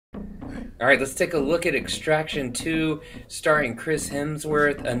All right, let's take a look at Extraction 2, starring Chris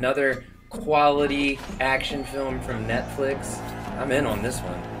Hemsworth, another quality action film from Netflix. I'm in on this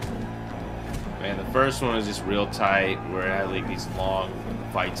one. Man, the first one was just real tight, where it had like these long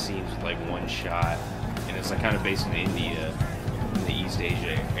fight scenes with like one shot, and it's like kind of based in India, in the East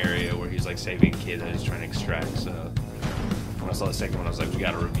Asia area, where he's like saving a kid that he's trying to extract. So when I saw the second one, I was like, we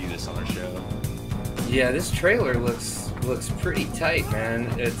got to review this on our show. Yeah, this trailer looks pretty tight,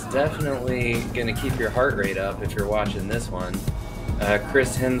 man. It's definitely gonna keep your heart rate up if you're watching this one.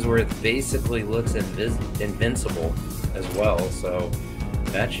 Chris Hemsworth basically looks invincible as well, so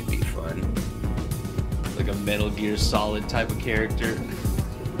that should be fun. Like a Metal Gear Solid type of character.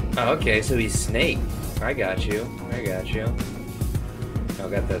 Oh, okay, so he's Snake. I got you. I got you. I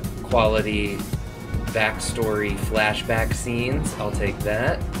got the quality backstory flashback scenes. I'll take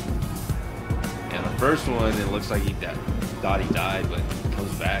that. And the first one, it looks like he thought he died, but he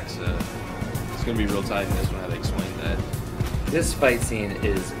comes back, so it's gonna be real tight in this one how they explain that. This fight scene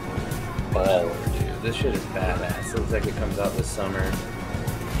is baller, dude. This shit is badass. Looks like it comes out this summer.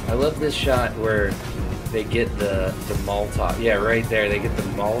 I love this shot where they get the Molotov. Yeah, right there. They get the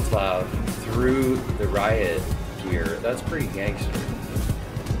Molotov through the riot gear. That's pretty gangster.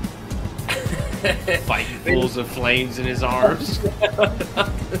 Fighting pools of flames in his arms.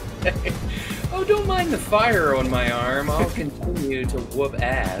 Oh, don't mind the fire on my arm. I'll continue to whoop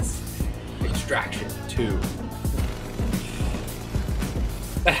ass. Extraction 2.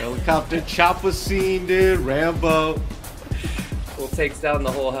 Helicopter chopper scene, dude. Rambo. Well, takes down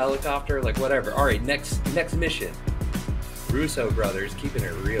the whole helicopter. Like, whatever. All right, next mission. Russo brothers keeping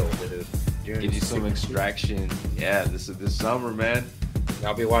it real, dude. Give you some extraction. Yeah, this summer, man.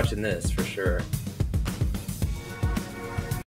 I'll be watching this for sure.